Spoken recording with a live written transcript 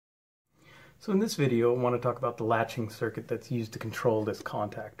So in this video, I want to talk about the latching circuit that's used to control this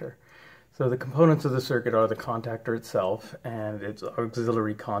contactor. So the components of the circuit are the contactor itself and its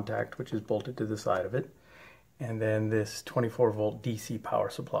auxiliary contact, which is bolted to the side of it, and then this 24-volt DC power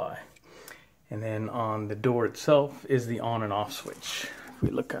supply. And then on the door itself is the on and off switch. If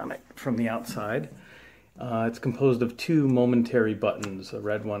we look on it from the outside, it's composed of two momentary buttons, a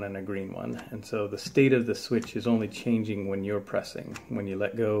red one and a green one. And so the state of the switch is only changing when you're pressing. When you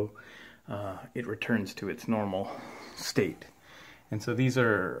let go, it returns to its normal state. And so these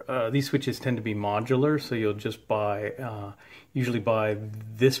switches tend to be modular, so you'll just usually buy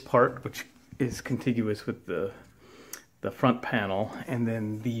this part, which is contiguous with the front panel, and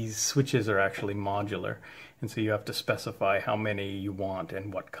then these switches are actually modular, and so you have to specify how many you want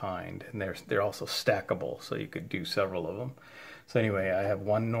and what kind, and they're also stackable, so you could do several of them. So anyway, I have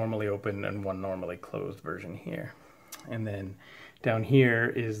one normally open and one normally closed version here. And then down here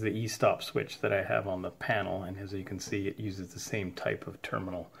is the e-stop switch that I have on the panel, and as you can see, it uses the same type of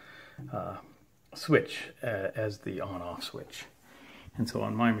terminal switch as the on-off switch. And so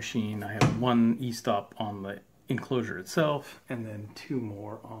on my machine, I have one e-stop on the enclosure itself, and then two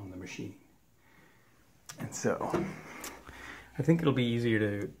more on the machine. And so I think it'll be easier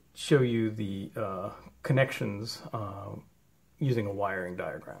to show you the connections using a wiring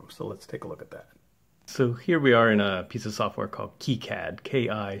diagram. So let's take a look at that. So here we are in a piece of software called KiCad,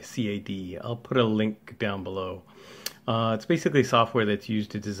 K-I-C-A-D. I'll put a link down below. It's basically software that's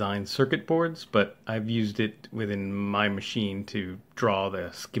used to design circuit boards, but I've used it within my machine to draw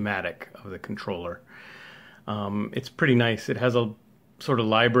the schematic of the controller. It's pretty nice. It has a sort of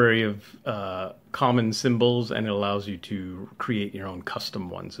library of common symbols, and it allows you to create your own custom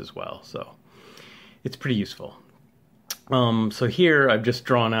ones as well. So it's pretty useful. So here I've just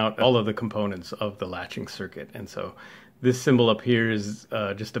drawn out all of the components of the latching circuit. And so this symbol up here is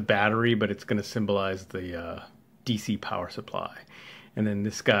just a battery, but it's going to symbolize the DC power supply. And then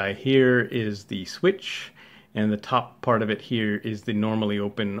this guy here is the switch, and the top part of it here is the normally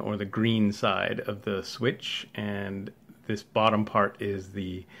open or the green side of the switch, and this bottom part is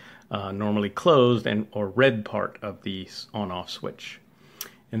the normally closed or red part of the on-off switch.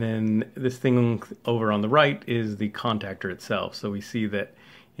 And then this thing over on the right is the contactor itself. So we see that,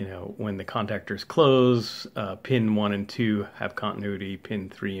 you know, when the contactors close, pin 1 and 2 have continuity, pin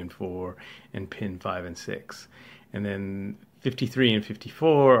 3 and 4, and pin 5 and 6. And then 53 and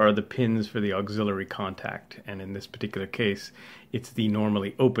 54 are the pins for the auxiliary contact. And in this particular case, it's the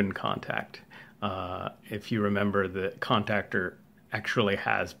normally open contact. If you remember, the contactor actually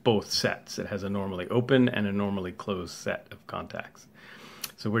has both sets. It has a normally open and a normally closed set of contacts.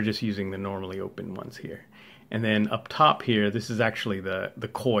 So we're just using the normally open ones here. And then up top here, this is actually the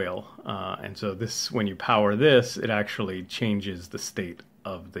coil. And so this, when you power this, it actually changes the state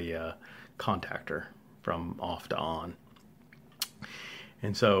of the contactor from off to on.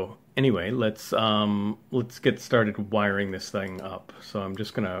 And so anyway, let's get started wiring this thing up. So I'm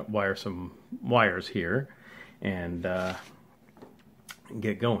just gonna wire some wires here and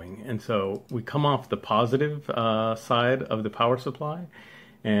get going. And so we come off the positive side of the power supply,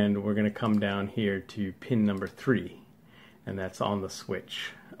 and we're going to come down here to pin number 3, and that's on the switch.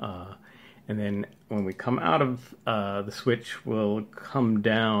 And then when we come out of the switch, we'll come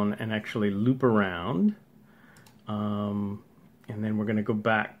down and actually loop around, and then we're going to go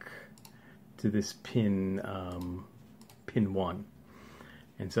back to this pin, pin 1.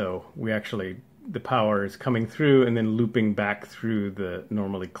 And so we actually, the power is coming through and then looping back through the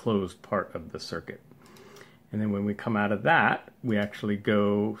normally closed part of the circuit. And then when we come out of that, we actually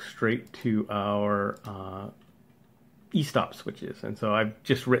go straight to our e-stop switches. And so I've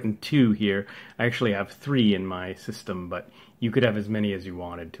just written 2 here. I actually have 3 in my system, but you could have as many as you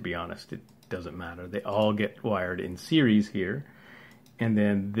wanted, to be honest. It doesn't matter. They all get wired in series here. And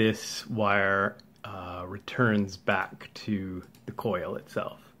then this wire returns back to the coil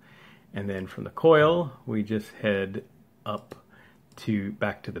itself. And then from the coil, we just head up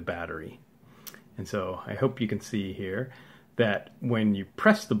back to the battery. And so I hope you can see here that when you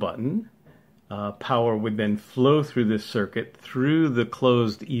press the button, power would then flow through this circuit, through the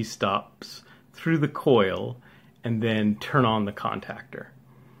closed e-stops, through the coil, and then turn on the contactor.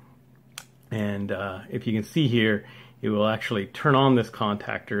 And if you can see here, it will actually turn on this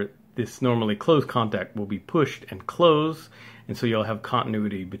contactor. This normally closed contact will be pushed and close, and so you'll have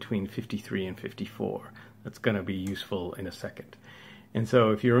continuity between 53 and 54. That's going to be useful in a second. And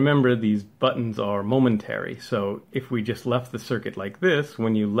so if you remember, these buttons are momentary. So if we just left the circuit like this,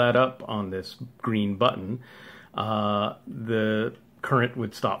 when you let up on this green button, the current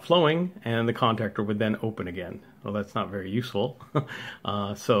would stop flowing and the contactor would then open again. Well, that's not very useful.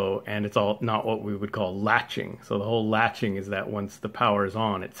 And it's all not what we would call latching. So the whole latching is that once the power is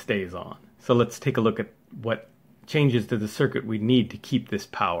on, it stays on. So let's take a look at what changes to the circuit we need to keep this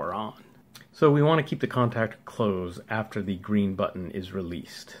power on. So we want to keep the contactor closed after the green button is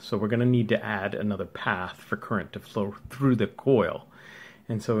released. So we're going to need to add another path for current to flow through the coil.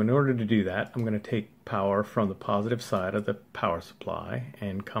 And so in order to do that, I'm going to take power from the positive side of the power supply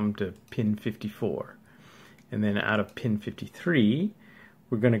and come to pin 54. And then out of pin 53,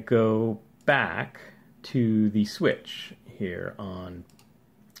 we're going to go back to the switch here on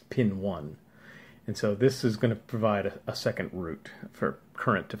pin 1. And so this is going to provide a second route for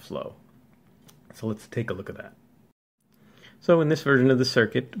current to flow. So let's take a look at that. So in this version of the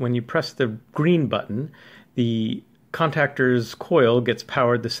circuit, when you press the green button, the contactor's coil gets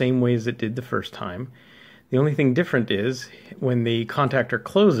powered the same way as it did the first time. The only thing different is when the contactor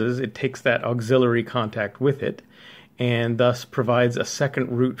closes, it takes that auxiliary contact with it and thus provides a second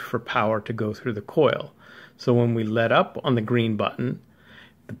route for power to go through the coil. So when we let up on the green button,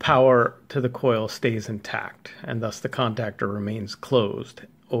 the power to the coil stays intact and thus the contactor remains closed,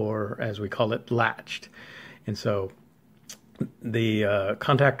 or as we call it, latched. And so the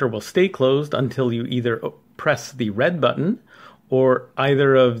contactor will stay closed until you either press the red button or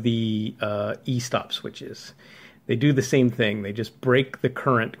either of the e-stop switches. They do the same thing. They just break the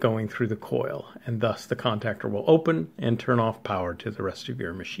current going through the coil, and thus the contactor will open and turn off power to the rest of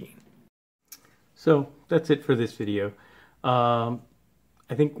your machine. So that's it for this video.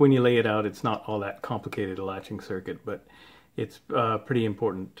 I think when you lay it out, it's not all that complicated a latching circuit, but it's pretty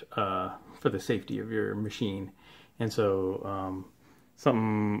important for the safety of your machine. And so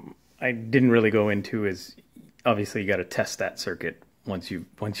something I didn't really go into is obviously you got to test that circuit once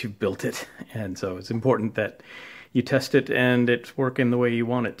you've built it, and so it's important that you test it and it's working the way you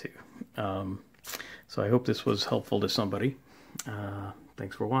want it to. So I hope this was helpful to somebody.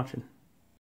 Thanks for watching.